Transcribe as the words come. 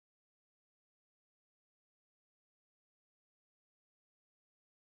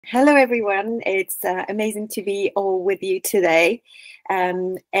Hello, everyone. It's amazing to be all with you today.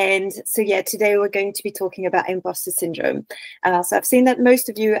 And so, yeah, today we're going to be talking about imposter syndrome. So I've seen that most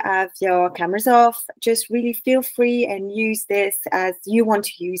of you have your cameras off. Just really feel free and use this as you want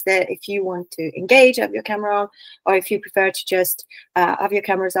to use it. If you want to engage, have your camera on, or if you prefer to just have your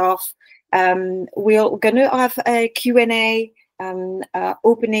cameras off. We're going to have a Q&A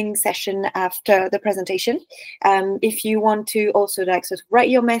opening session after the presentation. If you want to also sort of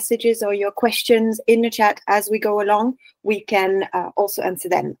write your messages or your questions in the chat as we go along, we can also answer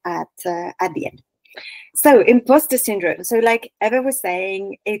them at the end. So imposter syndrome. So like Eva was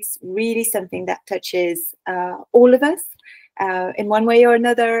saying, it's really something that touches all of us in one way or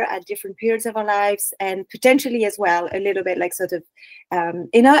another at different periods of our lives, and potentially as well a little bit like sort of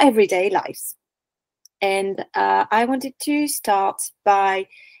in our everyday lives. And I wanted to start by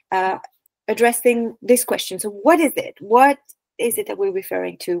addressing this question. So what is it? What is it that we're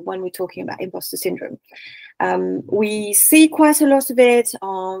referring to when we're talking about imposter syndrome? We see quite a lot of it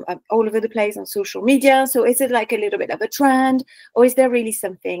on all over the place on social media. So is it like a little bit of a trend, or is there really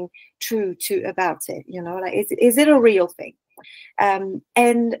something true about it? You know, like is it a real thing?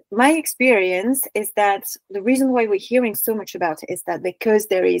 And my experience is that the reason why we're hearing so much about it is that because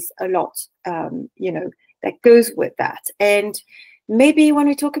there is a lot, you know, that goes with that. And maybe when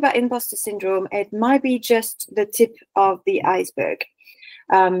we talk about imposter syndrome, it might be just the tip of the iceberg.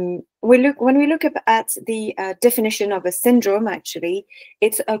 When we look at the definition of a syndrome, actually,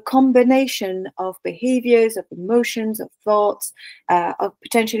 it's a combination of behaviors, of emotions, of thoughts, of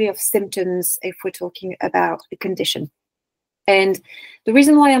potentially of symptoms, if we're talking about a condition. And the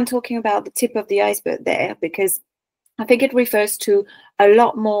reason why I'm talking about the tip of the iceberg there, because I think it refers to a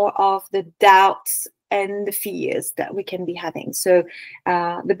lot more of the doubts and the fears that we can be having. So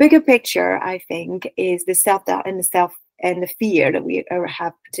the bigger picture, I think, is the self-doubt and the fear that we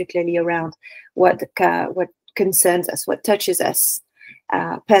have, particularly around what concerns us, what touches us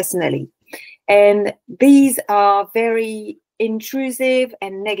personally. And these are very intrusive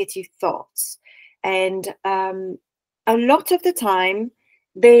and negative thoughts. And a lot of the time,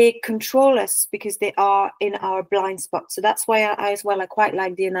 they control us because they are in our blind spot. So that's why I quite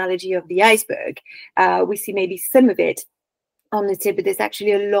like the analogy of the iceberg. We see maybe some of it on the tip, but there's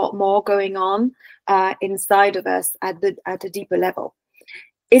actually a lot more going on inside of us at a deeper level.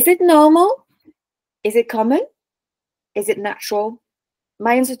 Is it normal? Is it common? Is it natural?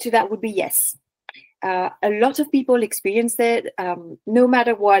 My answer to that would be yes. A lot of people experience it, no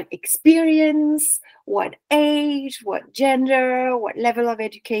matter what experience, what age, what gender, what level of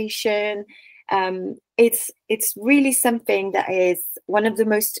education. It's really something that is one of the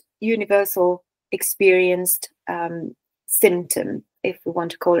most universal experienced symptom, if we want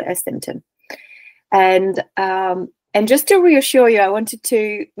to call it a symptom. And just to reassure you, I wanted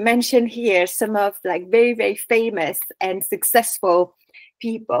to mention here some of like very, very famous and successful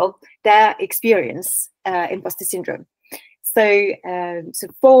people that experience imposter syndrome. So,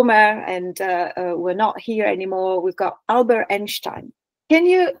 former and we're not here anymore. We've got Albert Einstein. Can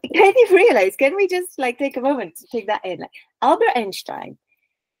you realize? Can we just like take a moment to take that in? Like, Albert Einstein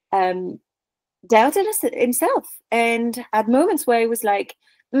doubted himself, and had moments where he was like,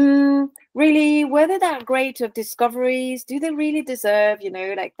 really, whether that great of discoveries, do they really deserve? You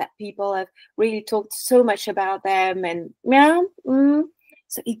know, like that people have really talked so much about them, and yeah.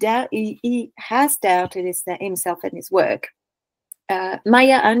 So he has doubted himself and his work.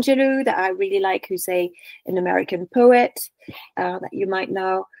 Maya Angelou, that I really like, who's an American poet that you might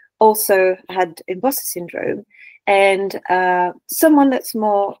know, also had imposter syndrome. And someone that's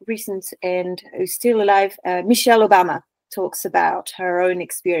more recent and who's still alive, Michelle Obama, talks about her own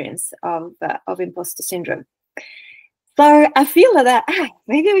experience of imposter syndrome. So I feel that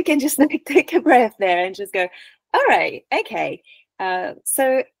maybe we can just like take a breath there and just go, all right, okay.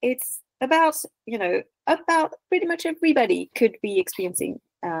 So it's about, you know, about pretty much everybody could be experiencing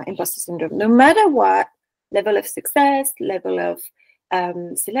imposter syndrome, no matter what level of success, level of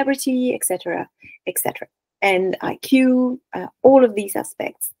celebrity, etc., etc. And IQ, all of these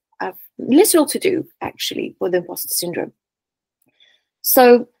aspects have little to do actually with imposter syndrome.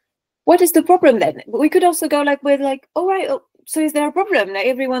 So what is the problem then? We could also go like with like, all right, so is there a problem? Like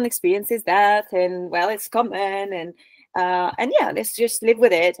everyone experiences that, and well, it's common, and yeah, let's just live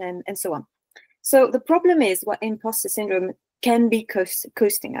with it, and so on. So the problem is what imposter syndrome can be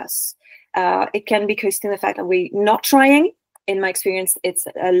coasting us. It can be coasting the fact that we're not trying. In my experience, it's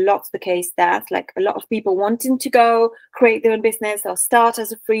a lot the case that like a lot of people wanting to go create their own business or start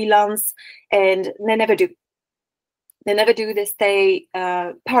as a freelance, and they never do. They never do. They stay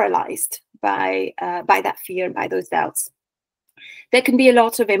paralyzed by that fear and by those doubts. There can be a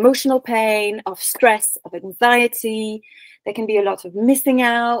lot of emotional pain, of stress, of anxiety. There can be a lot of missing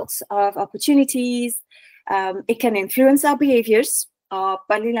out of opportunities. It can influence our behaviors, our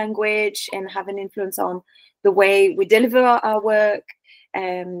body language, and have an influence on the way we deliver our work,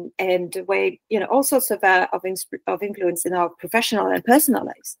 and the way, all sorts of influence in our professional and personal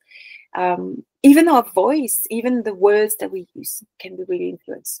lives. Even our voice, even the words that we use can be really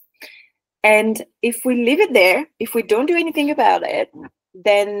influenced. And if we leave it there, if we don't do anything about it,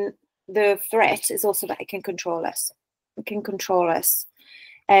 then the threat is also that it can control us. It can control us.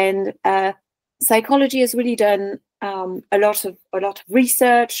 And psychology has really done a lot of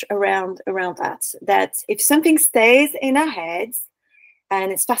research around that. That if something stays in our heads,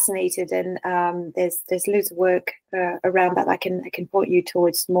 and it's fascinated, and there's loads of work around that I can point you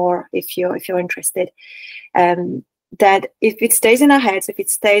towards more if you're interested. That if it stays in our heads, if it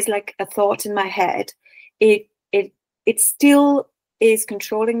stays like a thought in my head, it still is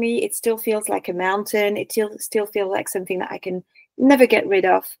controlling me. It still feels like a mountain. It still feels like something that I can never get rid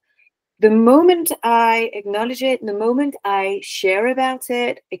of. The moment I acknowledge it, the moment I share about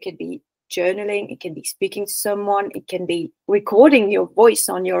it, it can be journaling, it can be speaking to someone, it can be recording your voice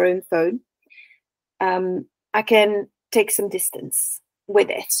on your own phone. I can take some distance with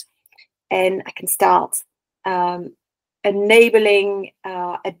it, and I can start enabling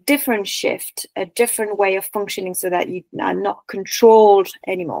a different shift, a different way of functioning, so that you are not controlled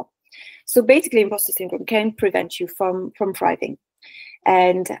anymore. So basically, imposter syndrome can prevent you from thriving.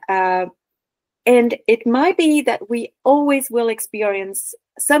 And it might be that we always will experience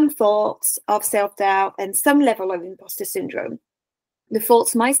some thoughts of self-doubt and some level of imposter syndrome. The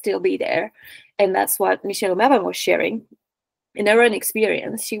thoughts might still be there, and that's what Michelle Mervin was sharing. In her own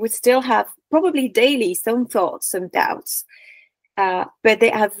experience, she would still have probably daily some thoughts, some doubts, but they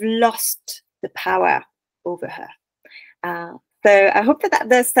have lost the power over her. So I hope that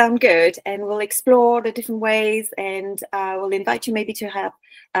does sound good, and we'll explore the different ways, and we'll invite you maybe to have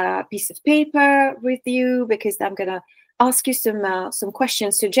a piece of paper with you, because I'm going to ask you some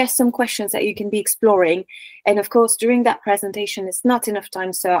questions, suggest some questions that you can be exploring. And of course, during that presentation, it's not enough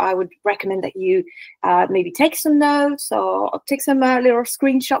time, so I would recommend that you maybe take some notes, or take some little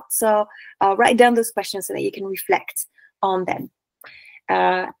screenshots, or write down those questions so that you can reflect on them.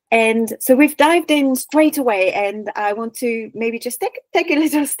 And so we've dived in straight away, and I want to maybe just take a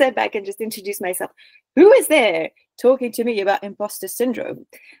little step back and just introduce myself. Who is there talking to me about imposter syndrome?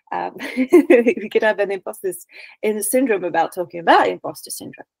 We could have an imposter syndrome about talking about imposter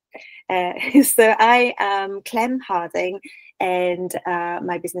syndrome. So I am Clem Harding, and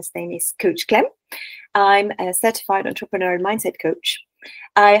my business name is Coach Clem. I'm a certified entrepreneur and mindset coach.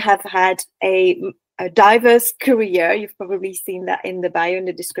 I have had a diverse career. You've probably seen that in the bio, in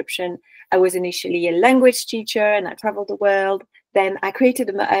the description. I was initially a language teacher, and I traveled the world. Then I created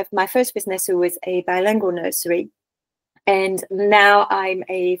my first business, who was a bilingual nursery. And now I'm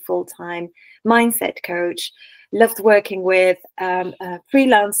a full-time mindset coach. Loved working with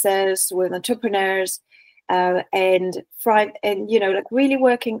freelancers, with entrepreneurs, and like really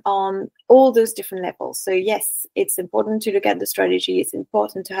working on all those different levels. So yes, it's important to look at the strategy. It's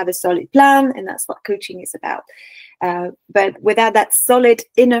important to have a solid plan, and that's what coaching is about. But without that solid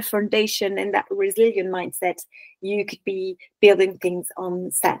inner foundation and that resilient mindset, you could be building things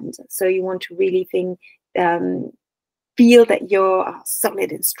on sand. So you want to really feel that you're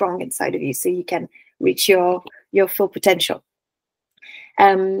solid and strong inside of you, so you can reach your full potential.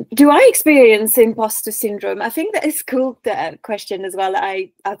 Do I experience imposter syndrome? I think that is a cool question as well.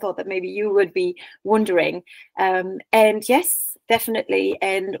 I thought that maybe you would be wondering. And yes, definitely.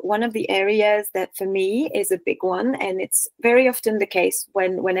 And one of the areas that for me is a big one, and it's very often the case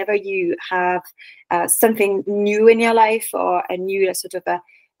whenever you have something new in your life, or a new sort of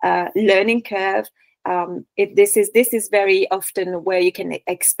a learning curve. This is very often where you can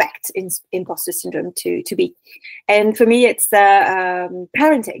expect imposter syndrome to be. And for me, it's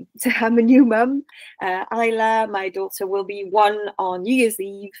parenting. So I'm a new mum. Isla, my daughter, will be 1 on New Year's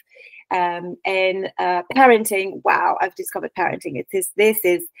Eve. And parenting, wow, I've discovered parenting. This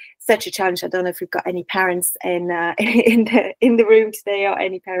is such a challenge. I don't know if we've got any parents in the room today, or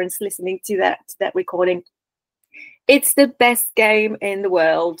any parents listening to that recording. It's the best game in the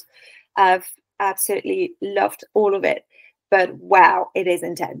world. I've absolutely loved all of it, but wow, it is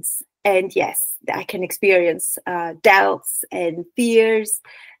intense. And yes, I can experience doubts and fears.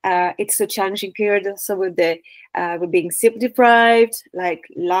 It's a challenging period also with being sleep deprived. Like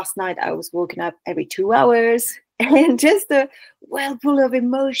last night, I was woken up every 2 hours, and just a whirlpool of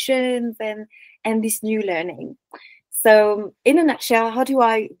emotions and this new learning. So in a nutshell, how do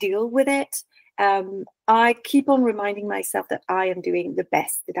I deal with it? I keep on reminding myself that I am doing the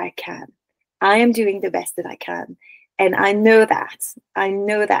best that I can. I am doing the best that I can. And I know that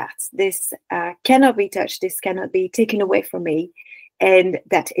this cannot be touched. This cannot be taken away from me. And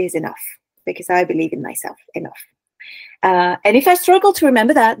that is enough, because I believe in myself enough. And if I struggle to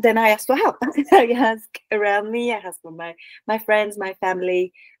remember that, then I ask for help. I ask around me, I ask for my friends, my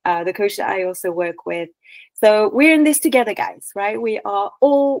family, the coach that I also work with. So we're in this together, guys, right? We are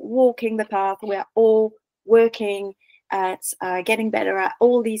all walking the path. We are all working at getting better at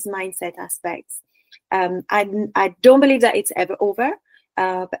all these mindset aspects. I don't believe that it's ever over,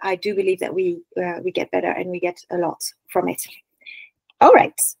 but I do believe that we get better and we get a lot from it. All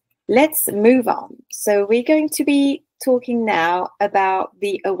right, let's move on. So we're going to be talking now about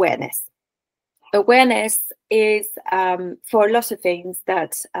the awareness. Awareness is for a lot of things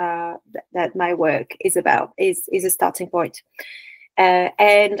that that my work is about, is a starting point.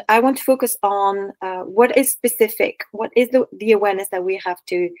 And I want to focus on what is specific, what is the awareness that we have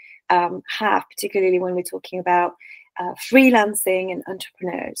to have, particularly when we're talking about freelancing and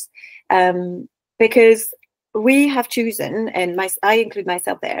entrepreneurs, because we have chosen, and I include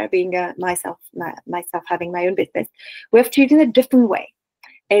myself there, being myself having my own business, we have chosen a different way.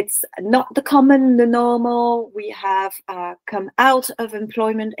 It's not the common, the normal. We have come out of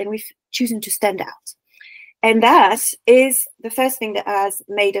employment and we've chosen to stand out. And that is the first thing that has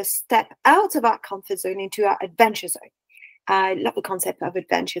made us step out of our comfort zone into our adventure zone. I love the concept of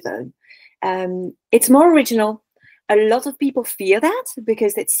adventure zone. It's more original. A lot of people fear that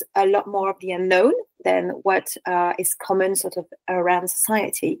because it's a lot more of the unknown than what is common sort of around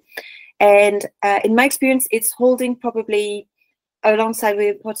society. And in my experience, it's holding probably, alongside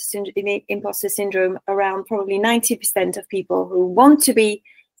with imposter syndrome, around probably 90% of people who want to be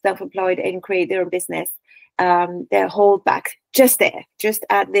self-employed and create their own business. They're held back just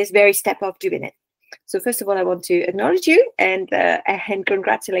at this very step of doing it. So first of all, I want to acknowledge you and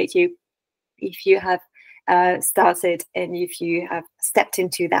congratulate you if you have started and if you have stepped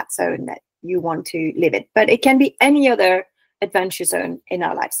into that zone that you want to live in. But it can be any other adventure zone in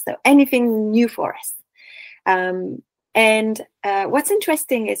our lives, so anything new for us. And what's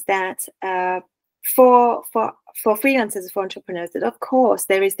interesting is that for freelancers, for entrepreneurs, that of course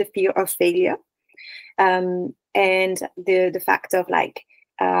there is the fear of failure, and the fact of like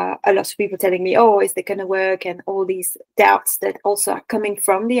a lot of people telling me, oh, is it going to work? And all these doubts that also are coming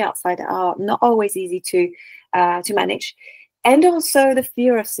from the outside are not always easy to manage. And also the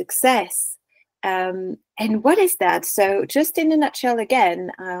fear of success. And what is that? So just in a nutshell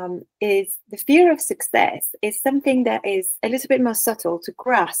again, is the fear of success is something that is a little bit more subtle to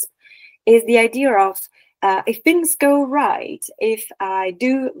grasp, is the idea of if things go right, if I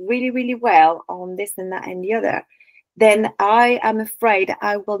do really, really well on this and that and the other, then I am afraid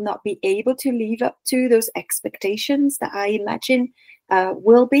I will not be able to live up to those expectations that I imagine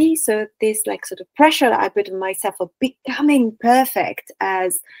will be. So this like sort of pressure that I put on myself of becoming perfect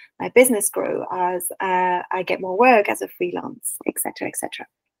as my business grows, as I get more work as a freelance, etc., etc.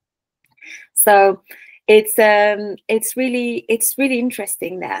 So it's really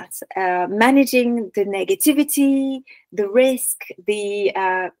interesting that managing the negativity, the risk, the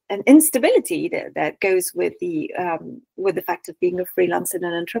and instability that goes with the fact of being a freelancer and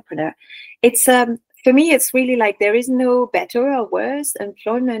an entrepreneur. It's for me, it's really like there is no better or worse.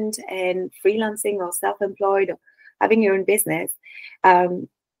 Employment and freelancing or self-employed or having your own business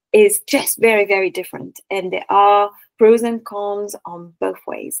is just very, very different, and there are pros and cons on both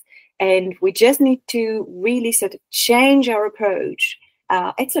ways. And we just need to really sort of change our approach.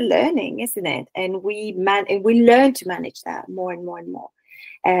 It's a learning, isn't it? And we learn to manage that more and more and more.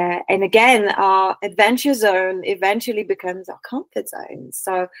 And again, our adventure zone eventually becomes our comfort zone.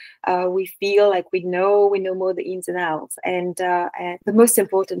 So we feel like we know more the ins and outs. And the most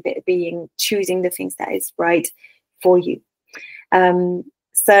important bit being choosing the things that is right for you.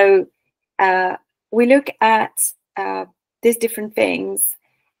 So we look at these different things.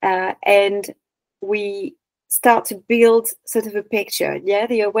 And we start to build sort of a picture. Yeah,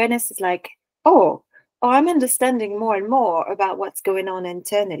 the awareness is like, oh, I'm understanding more and more about what's going on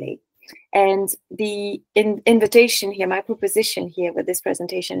internally. And the invitation here, my proposition here with this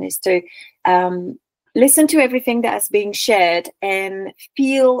presentation is to listen to everything that is being shared and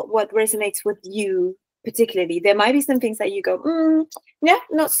feel what resonates with you particularly. There might be some things that you go, yeah,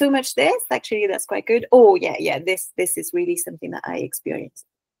 not so much this. Actually, that's quite good. Oh, yeah, this is really something that I experienced.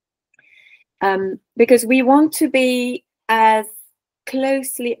 Because we want to be as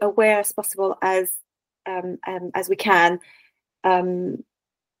closely aware as possible as we can,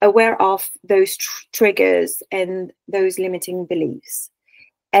 aware of those triggers and those limiting beliefs.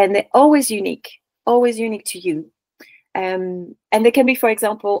 and they're always unique to you. And they can be, for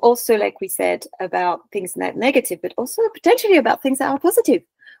example, also, like we said, about things that are negative, but also potentially about things that are positive.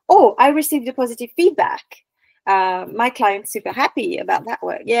 Oh, I received a positive feedback. My client's super happy about that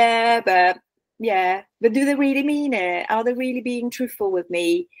work. Yeah, but do they really mean it? Are they really being truthful with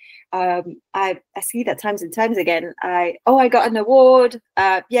me? I see that times and times again. I got an award.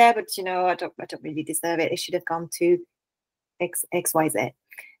 Yeah, but I don't really deserve it. It should have gone to XYZ.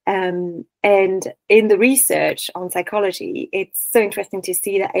 And in the research on psychology, it's so interesting to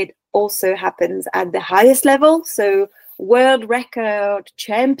see that it also happens at the highest level. So world record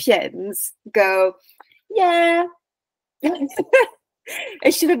champions go, yeah,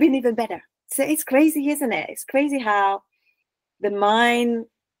 it should have been even better. So it's crazy, isn't it? It's crazy how the mind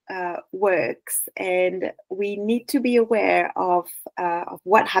works, and we need to be aware of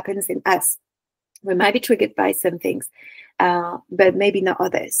what happens in us. We might be triggered by some things, but maybe not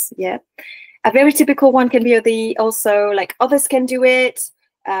others. Yeah, a very typical one can be also like, others can do it,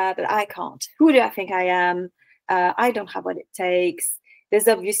 but I can't. Who do I think I am? I don't have what it takes. There's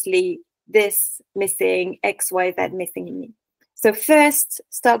obviously this missing, X, Y, Z missing in me. So first,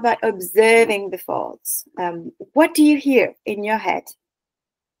 start by observing the thoughts. What do you hear in your head?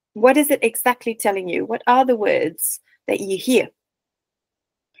 What is it exactly telling you? What are the words that you hear?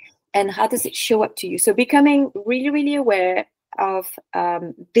 And how does it show up to you? So becoming really, really aware of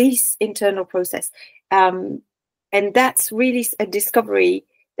this internal process. And that's really a discovery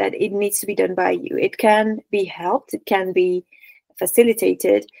that it needs to be done by you. It can be helped, it can be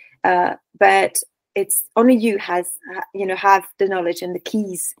facilitated, but it's only you have the knowledge and the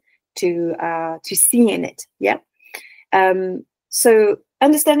keys to see in it. Yeah. So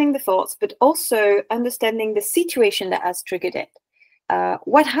understanding the thoughts, but also understanding the situation that has triggered it.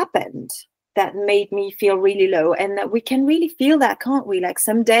 What happened that made me feel really low? And that we can really feel that, can't we? Like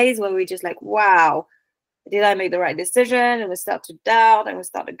some days where we're just like, wow, did I make the right decision? And we start to doubt, and we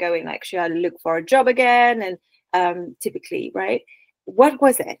started going like, should I look for a job again? And typically, right? What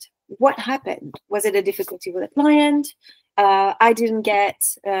was it? What happened? Was it a difficulty with a client? I didn't get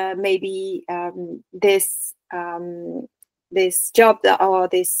maybe this job or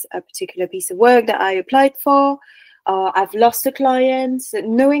this particular piece of work that I applied for. I've lost a client. So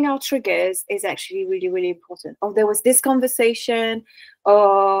knowing our triggers is actually really, really important. Or there was this conversation,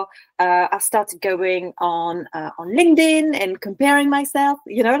 or I started going on LinkedIn and comparing myself,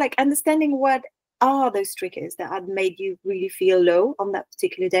 like understanding what are those triggers that had made you really feel low on that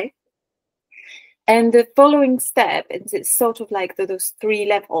particular day. And the following step, it's sort of like those three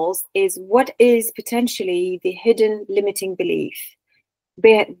levels, is what is potentially the hidden limiting belief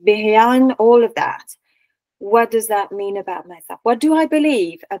behind all of that. What does that mean about myself? What do I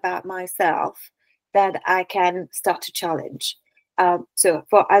believe about myself that I can start to challenge? So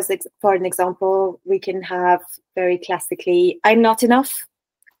for an example, we can have very classically, I'm not enough.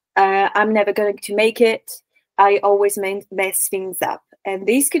 I'm never going to make it. I always mess things up. And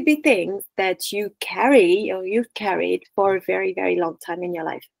these could be things that you carry or you've carried for a very, very long time in your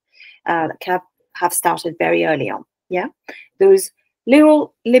life, that have started very early on. Yeah, those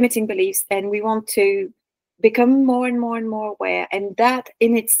little limiting beliefs, and we want to become more and more and more aware. And that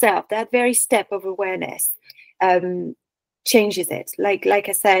in itself, that very step of awareness, changes it. Like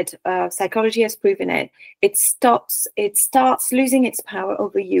I said, psychology has proven it. It starts losing its power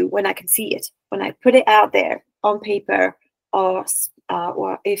over you when I can see it, when I put it out there on paper, or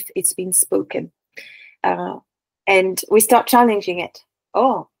if it's been spoken, and we start challenging it.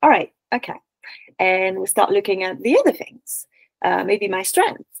 Oh, all right, okay, and we start looking at the other things, maybe my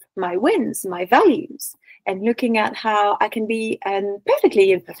strengths, my wins, my values, and looking at how I can be a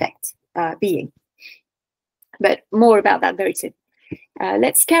perfectly imperfect being. But more about that very soon.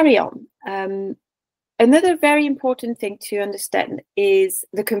 Let's carry on. Another very important thing to understand is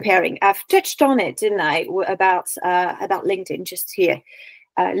the comparing. I've touched on it, didn't I, about LinkedIn just here.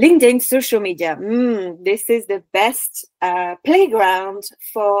 LinkedIn, social media, this is the best playground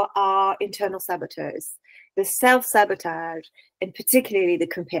for our internal saboteurs, the self-sabotage, and particularly the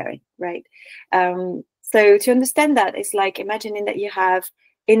comparing, right? So to understand that, it's like imagining that you have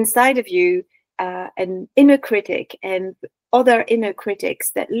inside of you an inner critic and other inner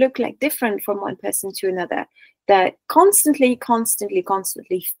critics that look like different from one person to another, that constantly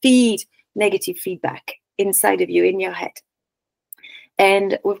feed negative feedback inside of you, in your head.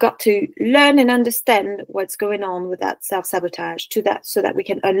 And we've got to learn and understand what's going on with that self-sabotage so that we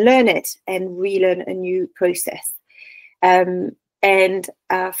can unlearn it and relearn a new process. And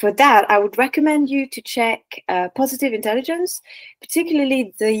for that, I would recommend you to check Positive Intelligence,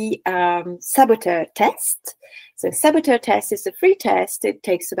 particularly the saboteur test. So saboteur test is a free test. It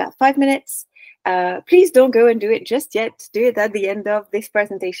takes about 5 minutes. Please don't go and do it just yet. Do it at the end of this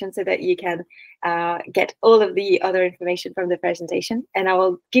presentation so that you can get all of the other information from the presentation. And I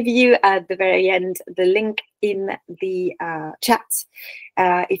will give you at the very end the link in the chat.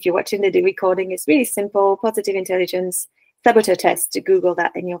 If you're watching the recording, it's really simple. Positive intelligence saboteur test. To Google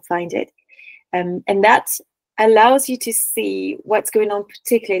that and you'll find it. And that allows you to see what's going on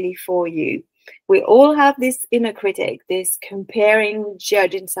particularly for you. We all have this inner critic, this comparing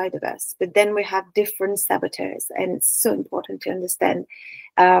judge inside of us, but then we have different saboteurs, and it's so important to understand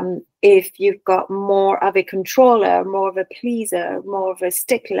if you've got more of a controller, more of a pleaser, more of a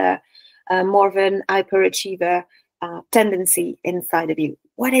stickler, more of an hyperachiever tendency inside of you.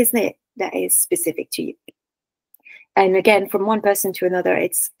 What is it that is specific to you? And again, from one person to another,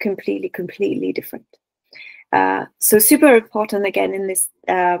 it's completely different. So super important again in this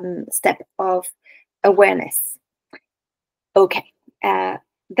step of awareness. Okay,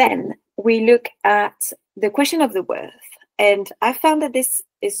 then we look at the question of the worth. And I found that this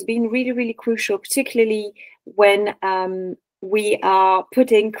has been really crucial, particularly when we are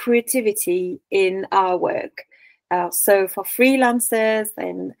putting creativity in our work. So for freelancers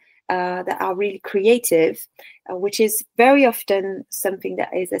and that are really creative, which is very often something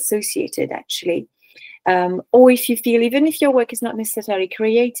that is associated actually. Or if you feel, even if your work is not necessarily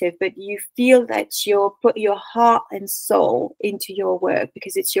creative, but you feel that you're put your heart and soul into your work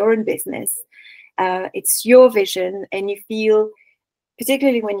because it's your own business, it's your vision, and you feel,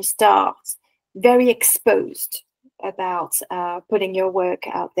 particularly when you start, very exposed about putting your work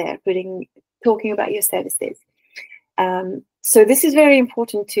out there, talking about your services. So this is very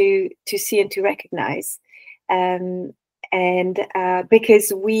important to see and to recognize, and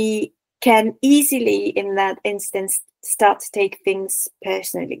because we can easily, in that instance, start to take things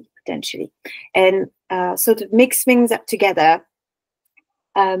personally, potentially, and sort of mix things up together.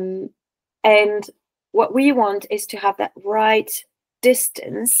 And what we want is to have that right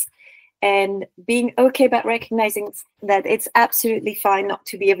distance and being okay about recognizing that it's absolutely fine not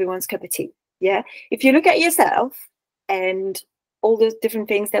to be everyone's cup of tea. Yeah. If you look at yourself and all the different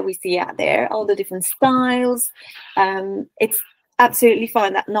things that we see out there, all the different styles, it's absolutely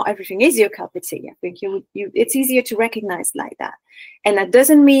fine that not everything is your cup of tea. I think it's easier to recognize like that. And that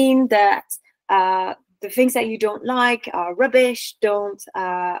doesn't mean that the things that you don't like are rubbish,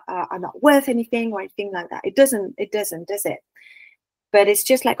 are not worth anything or anything like that. It doesn't, does it? But it's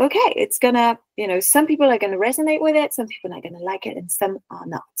just like, okay, it's gonna, some people are gonna resonate with it, some people are gonna like it, and some are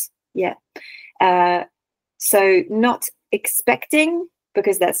not. Yeah. So not expecting,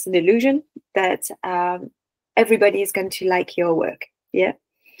 because that's an illusion, that everybody is going to like your work. Yeah.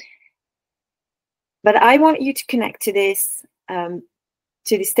 But I want you to connect to this, to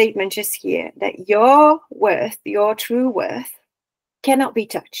the statement just here, that your worth, your true worth, cannot be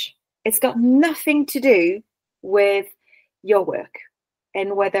touched. It's got nothing to do with your work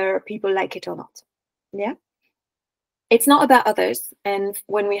and whether people like it or not. Yeah. It's not about others. And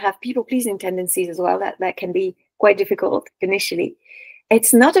when we have people-pleasing tendencies as well, that can be quite difficult initially.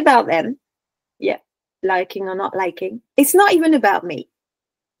 It's not about them. Yeah. Liking or not liking. It's not even about me.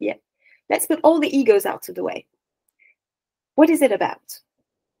 Yeah. Let's put all the egos out of the way. What is it about?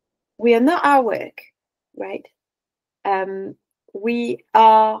 We are not our work, right? We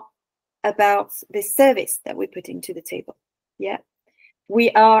are about the service that we're putting to the table. Yeah.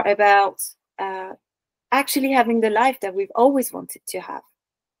 We are about actually having the life that we've always wanted to have.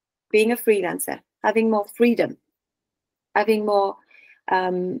 Being a freelancer, having more freedom, having more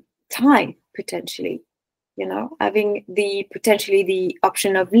time, potentially. Having potentially the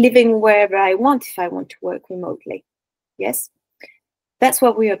option of living wherever I want if I want to work remotely. Yes, that's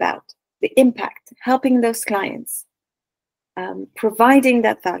what we're about. The impact, helping those clients, providing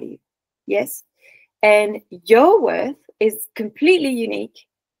that value. Yes, and your worth is completely unique,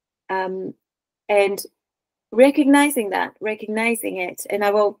 and recognizing it, and I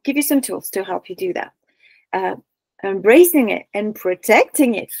will give you some tools to help you do that. Embracing it and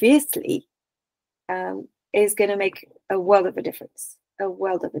protecting it fiercely is going to make a world of a difference. So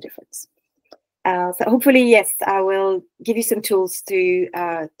hopefully, yes, I will give you some tools to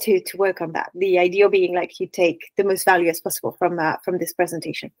work on that. The idea being like you take the most value as possible from this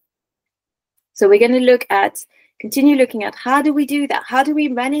presentation. So we're going to continue looking at how do we do that? How do we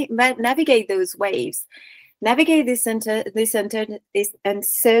navigate those waves? Navigate this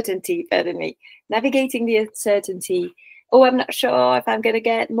uncertainty, pardon me. Navigating the uncertainty. Oh, I'm not sure if I'm going to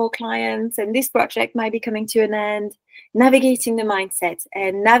get more clients and this project might be coming to an end. Navigating the mindset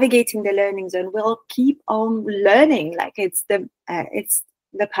and navigating the learning zone. We'll keep on learning. Like it's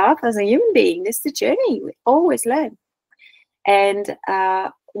the path as a human being. This is the journey. We always learn. And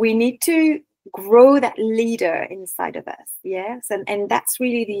we need to grow that leader inside of us. Yes. And that's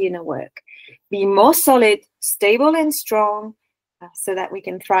really the inner work. Be more solid, stable, and strong so that we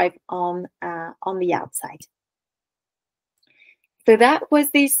can thrive on the outside. So that was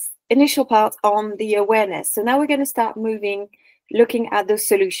this initial part on the awareness. So now we're going to start looking at those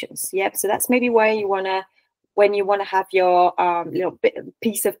solutions. Yep. So that's maybe where you want to, when you want to have your little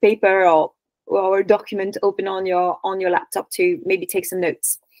piece of paper or a document open on your laptop to maybe take some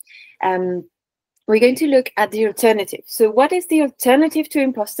notes. We're going to look at the alternative. So what is the alternative to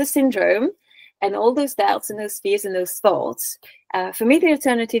imposter syndrome and all those doubts and those fears and those thoughts? For me, the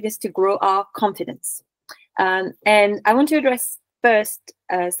alternative is to grow our confidence. And I want to address first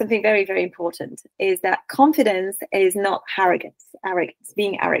something very, very important, is that confidence is not arrogance,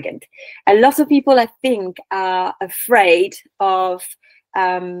 being arrogant. A lot of people, I think, are afraid of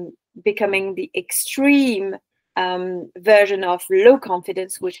becoming the extreme version of low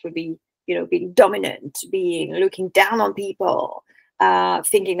confidence, which would be, being dominant, looking down on people,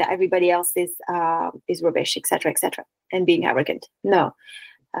 thinking that everybody else is rubbish, etc., and being arrogant. No,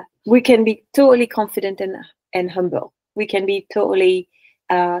 we can be totally confident and humble. We can be totally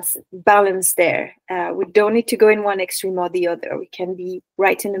balanced there. We don't need to go in one extreme or the other. We can be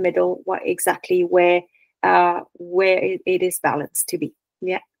right in the middle, exactly where it is balanced to be.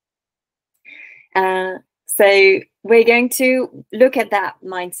 Yeah. So we're going to look at that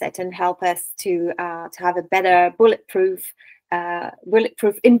mindset and help us to have a better bulletproof,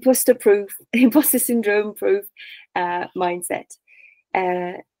 imposter syndrome proof mindset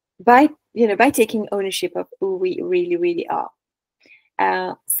by taking ownership of who we really, really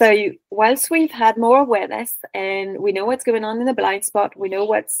are. So whilst we've had more awareness and we know what's going on in the blind spot, we know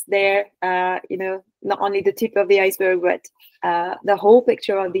what's there, not only the tip of the iceberg, but the whole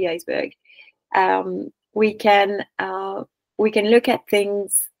picture of the iceberg. We can look at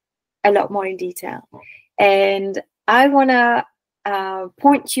things a lot more in detail, and I want to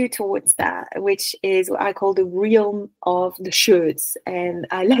point you towards that, which is what I call the realm of the shoulds. And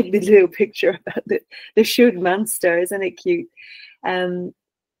I like the little picture about the should monster, isn't it cute? The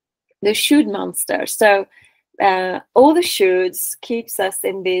should monster. So all the shoulds keeps us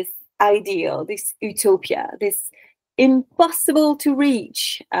in this ideal, this utopia, this impossible to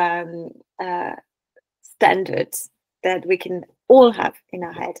reach standards that we can all have in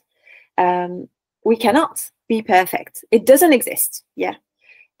our head. We cannot be perfect. It doesn't exist. Yeah.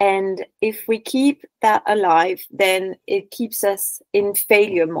 And if we keep that alive, then it keeps us in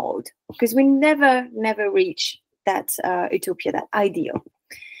failure mode, because we never reach that utopia, that ideal.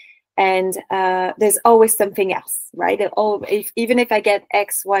 And there's always something else, right? Even if I get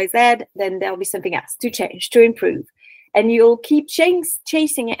X, Y, Z, then there'll be something else to change, to improve. And you'll keep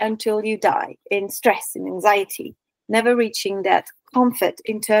chasing it until you die in stress and anxiety, never reaching that comfort,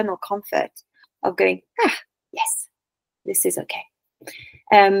 internal comfort of going, yes, this is okay.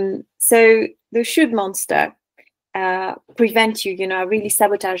 So the should monster prevent you, really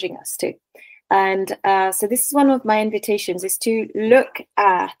sabotaging us too. And so this is one of my invitations, is to look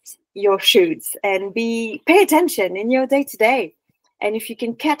at your shoulds and pay attention in your day-to-day. And if you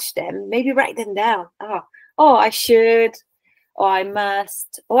can catch them, maybe write them down. Oh, I should, or I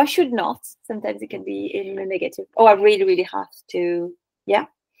must, or I should not. Sometimes it can be in the negative. Oh, I really, really have to. Yeah.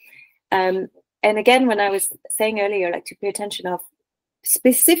 And again, when I was saying earlier, like to pay attention of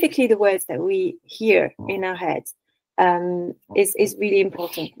specifically the words that we hear in our heads is really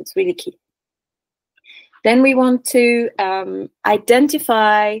important. It's really key. Then we want to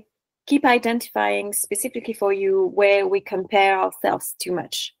keep identifying specifically for you where we compare ourselves too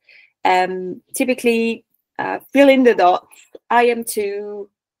much. Typically, fill in the dots. I am too,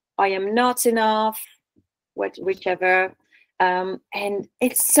 I am not enough, whichever. And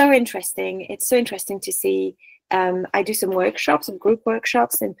it's so interesting. It's so interesting to see. I do some workshops, some group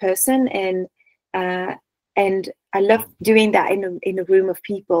workshops in person, and I love doing that in a room of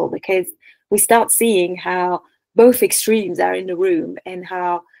people, because we start seeing how both extremes are in the room and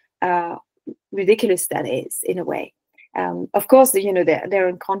how ridiculous that is in a way. Of course, they're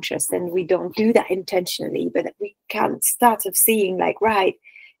unconscious and we don't do that intentionally, but we can start of seeing like, right,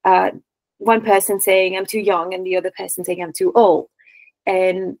 one person saying I'm too young and the other person saying I'm too old.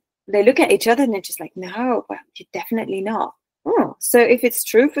 And they look at each other and they're just like, no, well, you're definitely not. Oh, so if it's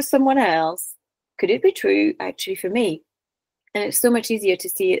true for someone else, could it be true actually for me? And it's so much easier to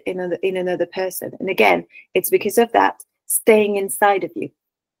see it in another person. And again, it's because of that staying inside of you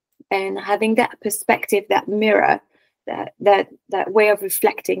and having that perspective, that mirror, that way of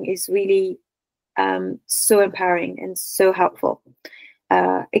reflecting is really so empowering and so helpful.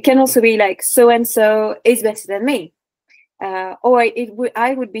 It can also be like, so-and-so is better than me. Or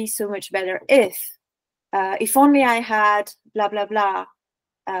I would be so much better if only I had blah, blah, blah,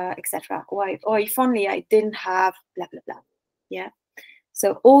 etc. Or if only I didn't have blah, blah, blah. Yeah.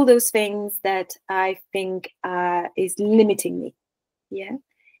 So all those things that I think is limiting me. Yeah.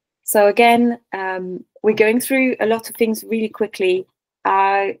 So again, we're going through a lot of things really quickly.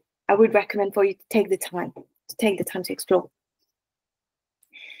 I would recommend for you to take the time to explore.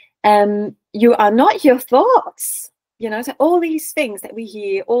 You are not your thoughts. You know, so all these things that we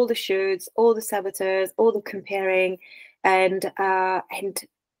hear, all the shoulds, all the saboteurs, all the comparing, and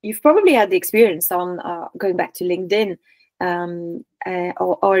you've probably had the experience on going back to LinkedIn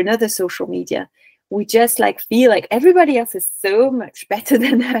or another social media. We just like feel like everybody else is so much better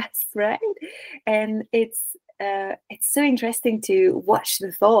than us, right? And it's so interesting to watch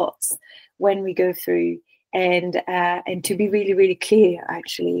the thoughts when we go through, and to be really, really clear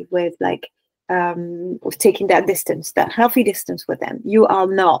actually with like with taking that distance, that healthy distance with them. You are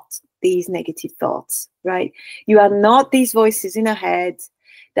not these negative thoughts, right? You are not these voices in our head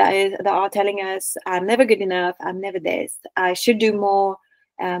that are telling us, I'm never good enough, I'm never this, I should do more,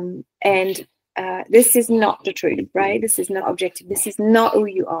 and this is not the truth, right? This is not objective. This is not who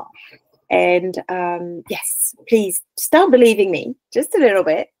you are. And yes, please start believing me just a little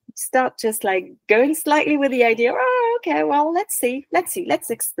bit. Start just like going slightly with the idea. Oh, okay, well, let's see, let's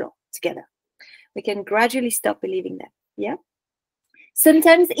explore together. We can gradually stop believing that. Yeah.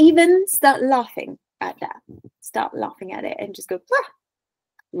 Sometimes even start laughing at that. Start laughing at it and just go, ah,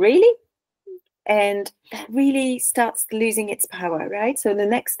 really? And that really starts losing its power, right? So the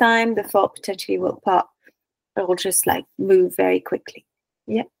next time the thought potentially will pop, it will just like move very quickly.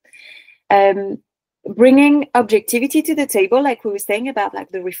 Yeah. Bringing objectivity to the table, like we were saying about like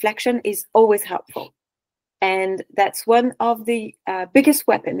the reflection, is always helpful. And that's one of the biggest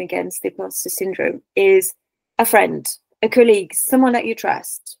weapons against the imposter syndrome, is a friend, a colleague, someone that you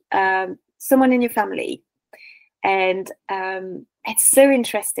trust, someone in your family. And it's so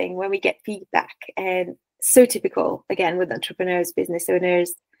interesting when we get feedback, and so typical, again, with entrepreneurs, business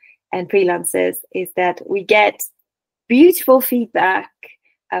owners, and freelancers, is that we get beautiful feedback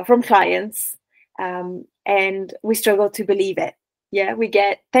from clients, and we struggle to believe it. Yeah, we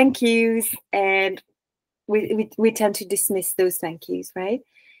get thank yous, and we tend to dismiss those thank yous, right?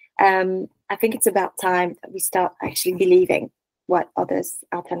 I think it's about time that we start actually believing what others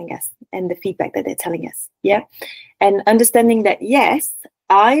are telling us and the feedback that they're telling us. Yeah. And understanding that, yes,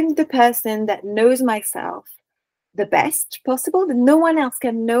 I'm the person that knows myself the best possible, that no one else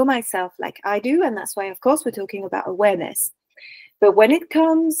can know myself like I do. And that's why, of course, we're talking about awareness. But when it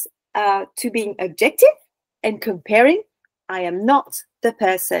comes to being objective and comparing, I am not the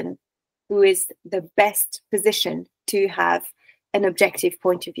person who is the best position to have an objective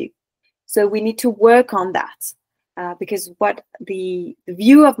point of view. So we need to work on that, because what the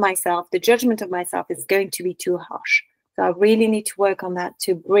view of myself, the judgment of myself, is going to be too harsh. So I really need to work on that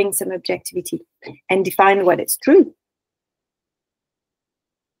to bring some objectivity and define what is true.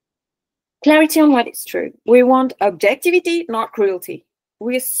 Clarity on what is true. We want objectivity, not cruelty.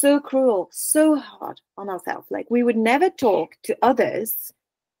 We are so cruel, so hard on ourselves. Like we would never talk to others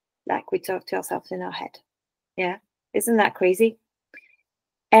like we talk to ourselves in our head. Yeah, isn't that crazy?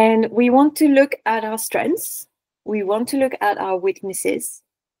 And we want to look at our strengths. We want to look at our weaknesses.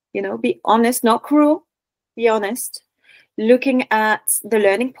 You know, be honest, not cruel. Be honest. Looking at the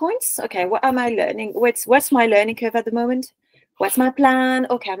learning points. Okay, what am I learning? What's my learning curve at the moment? What's my plan?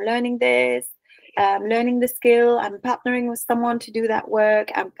 Okay, I'm learning this. I'm learning the skill. I'm partnering with someone to do that work.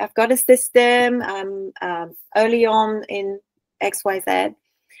 I've got a system. I'm early on in XYZ.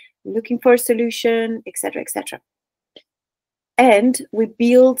 Looking for a solution, etc., etc. And we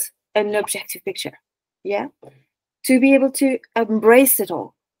build an objective picture, yeah, to be able to embrace it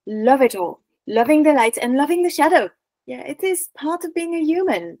all, loving the light and loving the shadow. Yeah, it is part of being a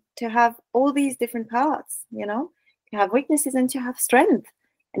human to have all these different parts, you know, to have weaknesses and to have strength.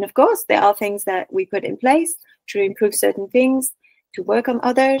 And of course, there are things that we put in place to improve certain things, to work on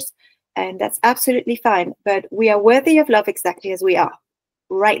others, and that's absolutely fine. But we are worthy of love exactly as we are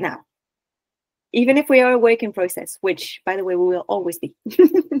right now, even if we are a work in process, which, by the way, we will always be.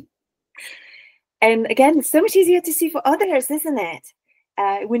 And again, it's so much easier to see for others, isn't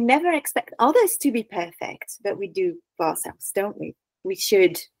it? We never expect others to be perfect, but we do for ourselves, don't we? We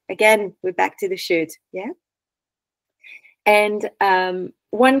should. Again, we're back to the should, yeah? And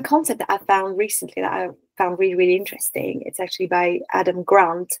one concept that I found recently that I found really, really interesting, it's actually by Adam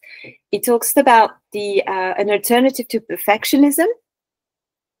Grant. He talks about an alternative to perfectionism,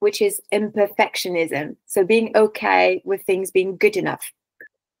 which is imperfectionism. So being okay with things being good enough.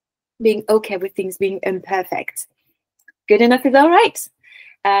 being okay with things being imperfect. Good enough is all right.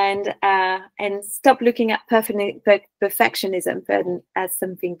 And stop looking at perfectionism as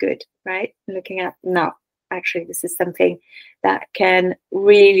something good, right? Looking at, no, actually, this is something that can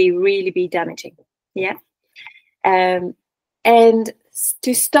really, really be damaging. Yeah. And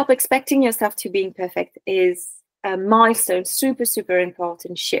to stop expecting yourself to being perfect is a milestone, super, super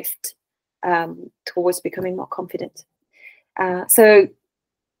important shift towards becoming more confident. So,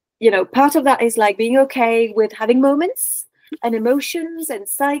 you know, part of that is like being okay with having moments and emotions and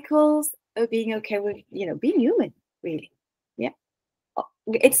cycles, or being okay with, you know, being human, really. Yeah.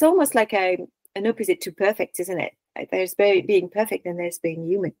 It's almost like an opposite to perfect, isn't it? Like there's being perfect and there's being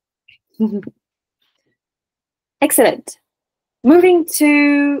human. Excellent. Moving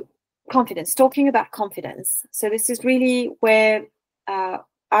to confidence, talking about confidence. So this is really where I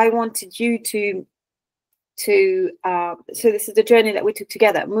wanted you to so this is the journey that we took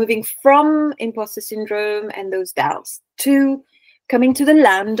together, moving from imposter syndrome and those doubts to coming to the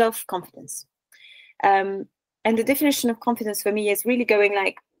land of confidence. And the definition of confidence for me is really going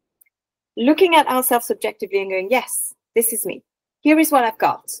like looking at ourselves objectively and going, yes, this is me. Here is what I've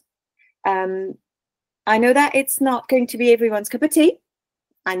got. I know that it's not going to be everyone's cup of tea.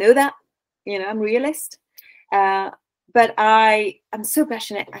 I know that, you know, I'm a realist. But I am so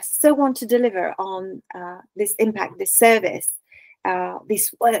passionate. I so want to deliver on this impact, this service,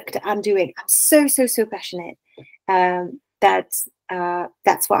 this work that I'm doing. I'm so, so, so passionate that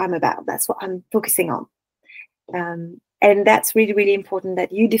that's what I'm about. That's what I'm focusing on. And that's really, really important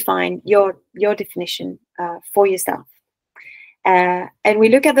that you define your definition for yourself. And we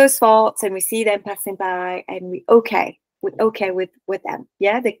look at those thoughts and we see them passing by and we're okay with them.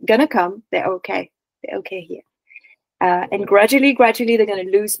 Yeah, they're going to come. They're okay. They're okay here. And gradually, they're going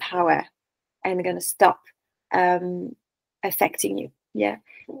to lose power and they're going to stop affecting you. Yeah,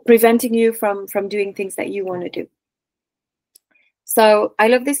 preventing you from doing things that you want to do. So I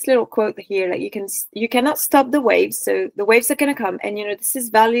love this little quote here. Like you cannot stop the waves. So the waves are going to come, and you know this is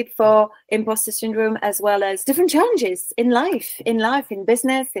valid for imposter syndrome as well as different challenges in life, in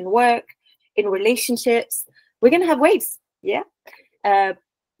business, in work, in relationships. We're going to have waves. Yeah,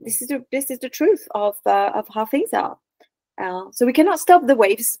 this is the truth of how things are. So we cannot stop the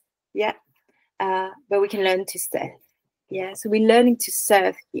waves, yeah, but we can learn to surf. Yeah, so we're learning to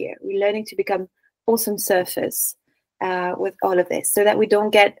surf here. We're learning to become awesome surfers with all of this, so that we don't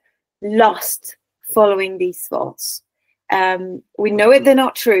get lost following these thoughts. We know they're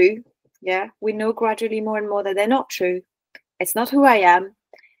not true. Yeah, we know gradually more and more that they're not true. It's not who I am,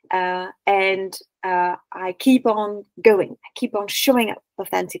 and I keep on going. I keep on showing up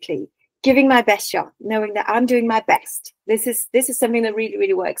authentically, giving my best shot, knowing that I'm doing my best. This is something that really,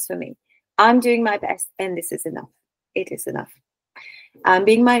 really works for me. I'm doing my best, and this is enough. It is enough. I'm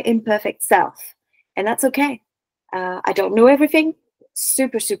being my imperfect self, and that's okay. I don't know everything.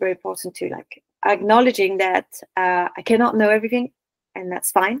 Super, super important too. Like acknowledging that I cannot know everything, and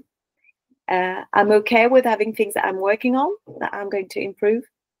that's fine. I'm okay with having things that I'm working on, that I'm going to improve.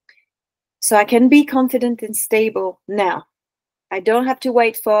 So I can be confident and stable now. I don't have to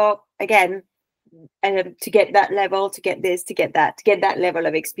wait for, again, to get that level, to get this, to get that level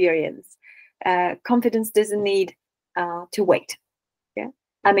of experience. Confidence doesn't need to wait. Yeah,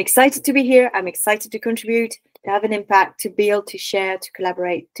 I'm excited to be here. I'm excited to contribute, to have an impact, to build, to share, to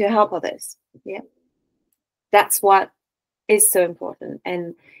collaborate, to help others. Yeah, that's what is so important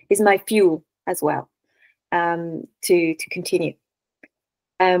and is my fuel as well to continue.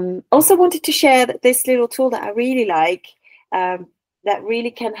 Also wanted to share that this little tool that I really like, that really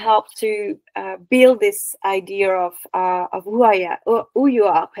can help to build this idea of who you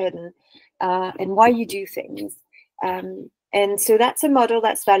are, and why you do things. And so that's a model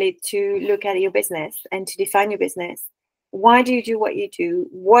that's valid to look at your business and to define your business. Why do you do what you do?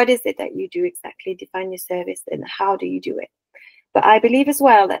 What is it that you do exactly? Define your service, and how do you do it? But I believe as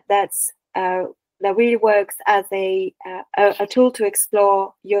well that that really works as a tool to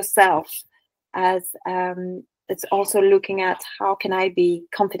explore yourself, as it's also looking at how can I be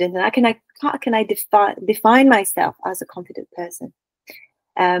confident, and how can I define myself as a confident person.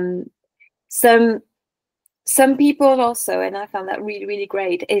 Some people also, and I found that really, really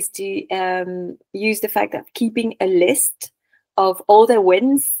great, is to use the fact that keeping a list of all their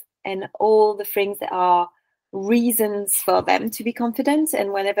wins and all the things that are reasons for them to be confident,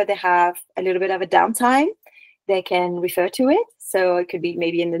 and whenever they have a little bit of a downtime, they can refer to it. So it could be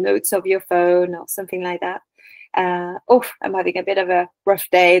maybe in the notes of your phone or something like that. Oh, I'm having a bit of a rough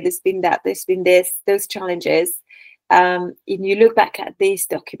day. There's been that, there's been this, those challenges. And you look back at this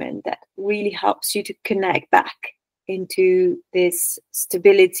document, that really helps you to connect back into this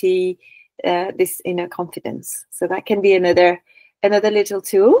stability, this inner confidence. So that can be another little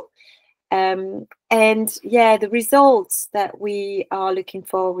tool. And yeah, the results that we are looking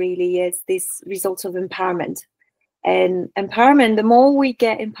for really is this result of empowerment. And empowerment, the more we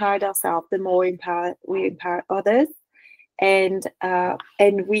get empowered ourselves, the more we empower others. And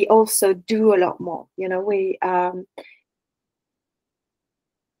we also do a lot more. You know, we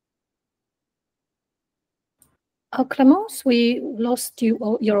Oh, Clemence, we lost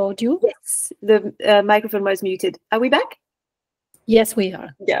you, your audio. Yes, the microphone was muted. Are we back? Yes, we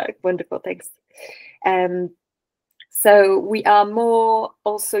are. Yeah, wonderful. Thanks. So we are more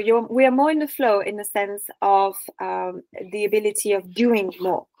also we are more in the flow in the sense of the ability of doing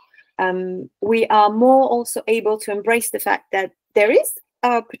more. We are more also able to embrace the fact that there is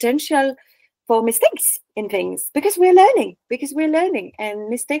a potential for mistakes in things because we're learning, and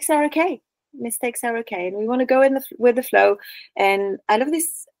mistakes are okay. Mistakes are okay, and we want to go with the flow. And I love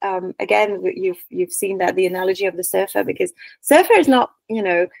this. Again, you've seen that the analogy of the surfer, because surfer is not, you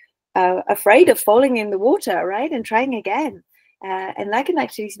know, afraid of falling in the water, right, and trying again. And that can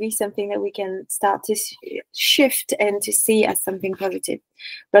actually be something that we can start to shift and to see as something positive,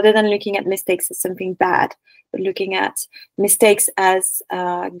 rather than looking at mistakes as something bad, but looking at mistakes as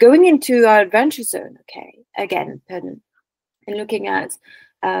going into our adventure zone, and looking at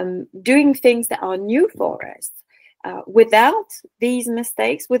doing things that are new for us. Without these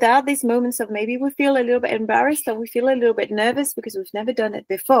mistakes, without these moments of maybe we feel a little bit embarrassed or we feel a little bit nervous because we've never done it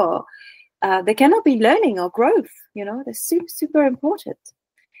before, there cannot be learning or growth. You know, they're super, super important.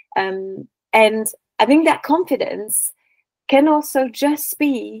 And I think that confidence can also just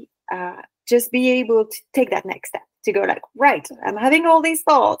be able to take that next step, to go like, right, I'm having all these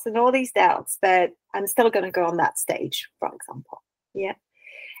thoughts and all these doubts, but I'm still going to go on that stage, for example. Yeah.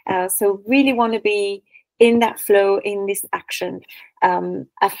 So really want to be in that flow, in this action.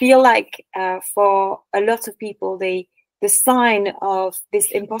 I feel like for a lot of people, the sign of this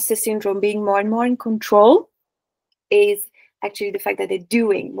imposter syndrome being more and more in control is actually the fact that they're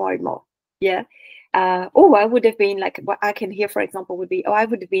doing more and more. Yeah. I would have been like, what I can hear, for example, would be, I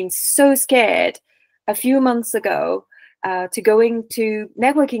would have been so scared a few months ago to going to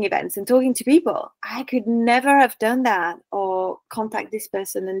networking events and talking to people. I could never have done that, or contact this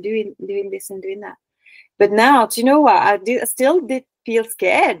person and doing this and doing that. But now, do you know what? I still did feel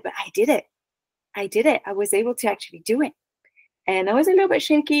scared, but I did it. I was able to actually do it. And I was a little bit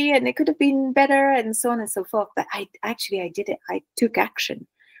shaky, and it could have been better, and so on and so forth. But I did it. I took action.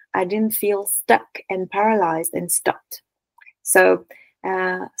 I didn't feel stuck and paralyzed and stopped. So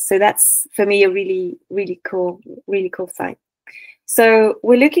that's for me a really, really cool sign. So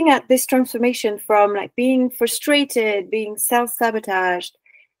we're looking at this transformation from like being frustrated, being self-sabotaged,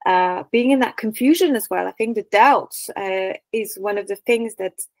 being in that confusion as well. I think the doubts is one of the things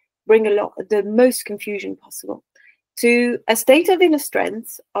that bring the most confusion possible, to a state of inner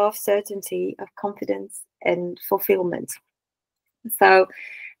strength, of certainty, of confidence and fulfillment. So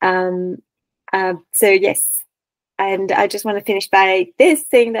yes, and I just want to finish by this,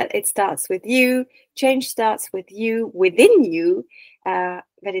 saying that it starts with you. Change starts with you, within you,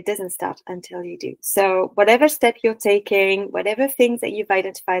 but it doesn't start until you do. So whatever step you're taking, whatever things that you've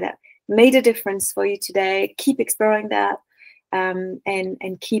identified that made a difference for you today, keep exploring that,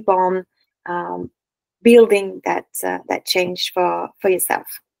 and keep on building that change for yourself.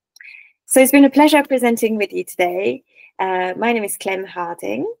 So it's been a pleasure presenting with you today. My name is Clem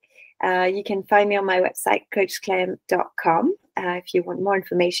Harding. You can find me on my website, coachclem.com, if you want more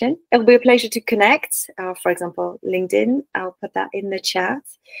information. It'll be a pleasure to connect. For example, LinkedIn, I'll put that in the chat.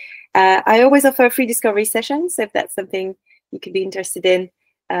 I always offer free discovery sessions, so if that's something you could be interested in.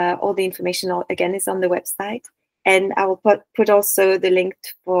 All the information, again, is on the website. And I will put also the link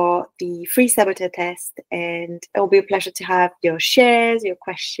for the free saboteur test. And it'll be a pleasure to have your shares, your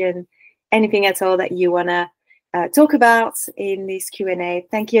question, anything at all that you want to talk about in this Q&A.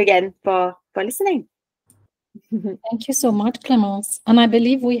 Thank you again for listening. Thank you so much, Clemence. And I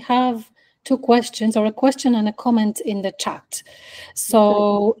believe we have two questions, or a question and a comment in the chat.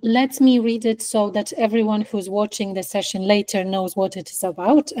 So let me read it so that everyone who's watching the session later knows what it is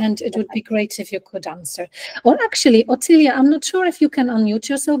about. And it would be great if you could answer. Or actually, Ottilia, I'm not sure if you can unmute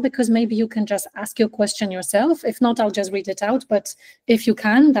yourself, because maybe you can just ask your question yourself. If not, I'll just read it out. But if you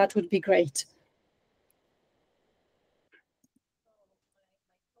can, that would be great.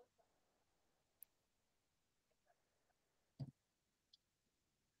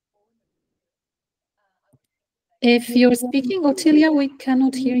 If you're speaking, Ottilia, we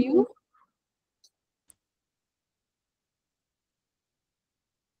cannot hear you.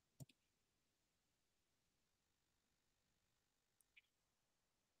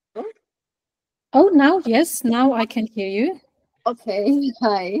 Oh, now, yes, now I can hear you. Okay,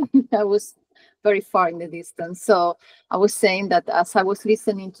 hi. I was very far in the distance. So I was saying that as I was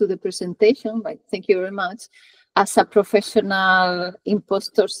listening to the presentation, but thank you very much, as a professional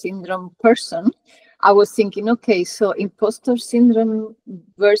imposter syndrome person, I was thinking, okay, so imposter syndrome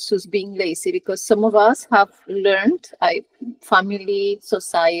versus being lazy, because some of us have learned, family,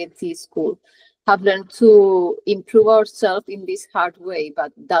 society, school, have learned to improve ourselves in this hard way,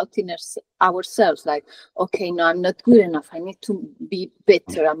 but doubting ourselves, like, okay, no, I'm not good enough. I need to be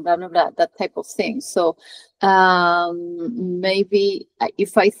better and blah, blah, blah, that type of thing. So maybe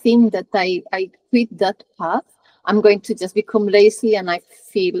if I think that I quit that path, I'm going to just become lazy, and I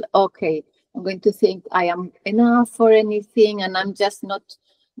feel, okay, I'm going to think I am enough for anything, and I'm just not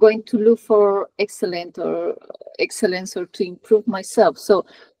going to look for excellence or to improve myself. So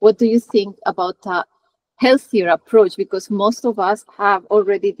what do you think about a healthier approach? Because most of us have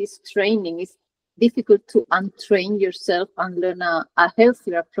already this training. It's difficult to untrain yourself and learn a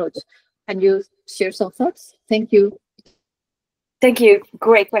healthier approach. Can you share some thoughts? Thank you. Thank you.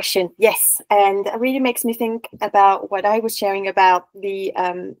 Great question. Yes. And it really makes me think about what I was sharing about the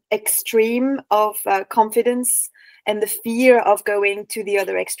extreme of confidence and the fear of going to the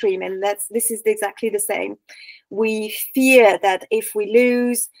other extreme. And this is exactly the same. We fear that if we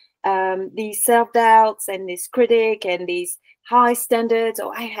lose these self-doubts and this critic and these high standards,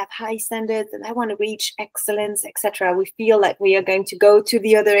 or I have high standards and I want to reach excellence, etc., we feel like we are going to go to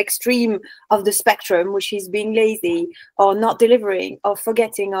the other extreme of the spectrum, which is being lazy or not delivering or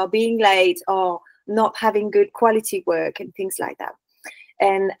forgetting or being late or not having good quality work and things like that.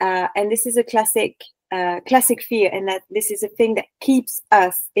 And this is a classic fear, and that this is a thing that keeps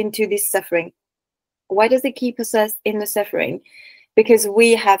us into this suffering. Why does it keep us in the suffering? Because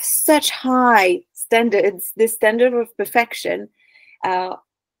we have such high standards, this standard of perfection,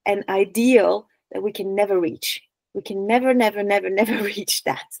 an ideal that we can never reach. We can never reach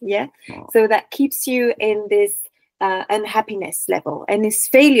that. Yeah. So that keeps you in this unhappiness level and this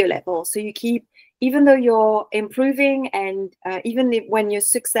failure level. So you keep, even though you're improving, and even when your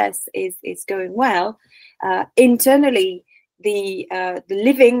success is going well, internally the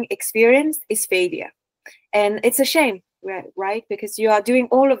living experience is failure, and it's a shame. Right? Because you are doing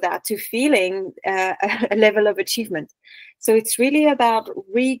all of that to feeling a level of achievement. So it's really about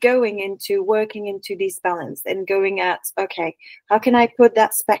going into working into this balance and going at, okay, how can I put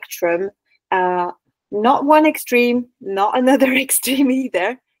that spectrum, not one extreme, not another extreme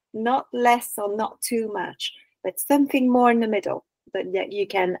either, not less or not too much, but something more in the middle that you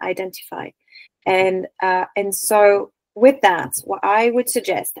can identify. And so with that, what I would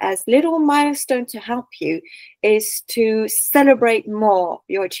suggest as little milestone to help you is to celebrate more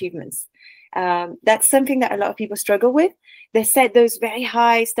your achievements. That's something that a lot of people struggle with. They set those very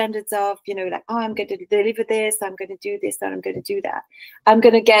high standards of, like, oh, I'm going to deliver this, I'm going to do this, and I'm going to do that. I'm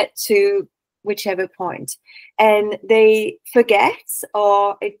going to get to whichever point. And they forget,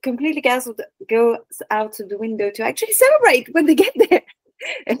 or it completely goes out of the window to actually celebrate when they get there.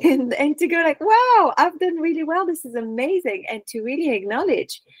 And to go like, wow, I've done really well, this is amazing, and to really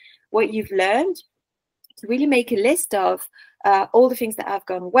acknowledge what you've learned, to really make a list of all the things that have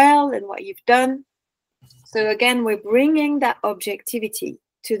gone well and what you've done. So again, we're bringing that objectivity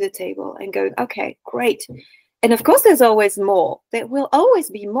to the table and going, okay, great. And of course, there's always more. There will always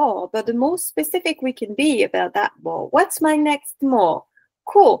be more, but the more specific we can be about that more. What's my next more?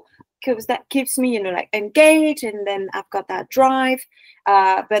 Cool. Because that keeps me, like, engaged, and then I've got that drive.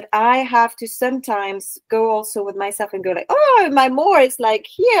 But I have to sometimes go also with myself and go like, oh, my more is like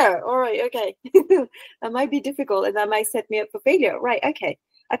here. All right, okay. That might be difficult, and that might set me up for failure. Right, okay.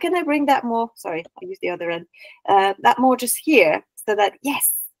 How can I bring that more? Sorry, I use the other end. That more just here, so that, yes,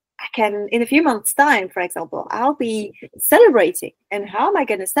 I can, in a few months' time, for example, I'll be celebrating. And how am I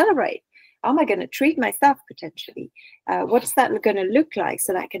going to celebrate? How am I going to treat myself potentially? What's that going to look like,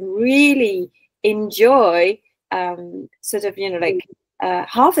 so that I can really enjoy, sort of,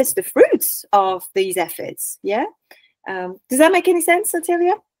 harvest the fruits of these efforts? Yeah. Does that make any sense,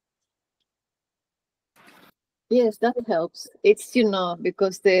 Otilia? Yes, that helps. It's,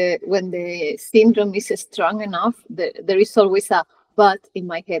 because when the syndrome is strong enough, there is always a but in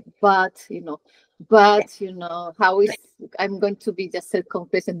my head, but, how is I'm going to be just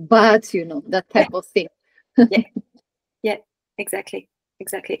self-complacent, but, that type of thing. Yeah, exactly.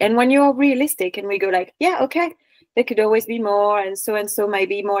 And when you're realistic and we go like, yeah, okay, there could always be more, and so might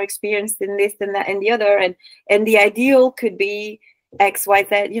be more experienced in this and that and the other, and the ideal could be X, Y,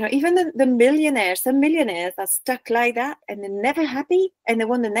 Z. Even the millionaires, some millionaires are stuck like that, and they're never happy, and they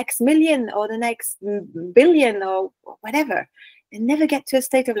want the next million or the next billion or whatever. They never get to a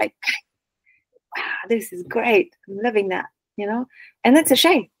state of like, wow, this is great. I'm loving that, you know? And that's a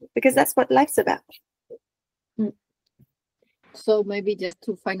shame, because that's what life's about. So maybe just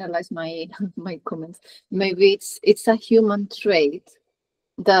to finalize my my comments, maybe it's a human trait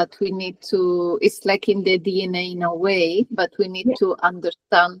that we need to, it's like in the DNA in a way, but we need to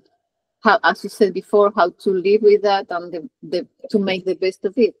understand how, as you said before, how to live with that and to make the best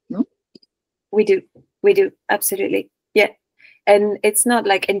of it, no? We do, absolutely. Yeah. And it's not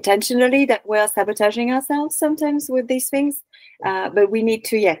like intentionally that we're sabotaging ourselves sometimes with these things, but we need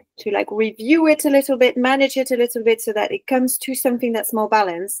to like review it a little bit, manage it a little bit, so that it comes to something that's more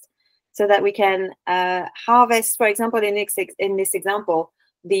balanced, so that we can harvest, for example, in this example,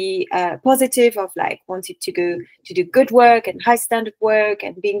 the positive of like wanting to go to do good work and high standard work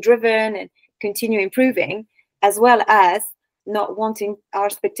and being driven and continue improving, as well as not wanting our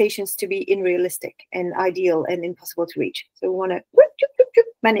expectations to be unrealistic and ideal and impossible to reach. So we want to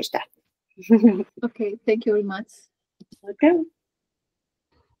manage that. Okay, thank you very much. Okay.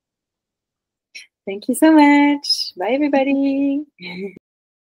 Thank you so much. Bye, everybody.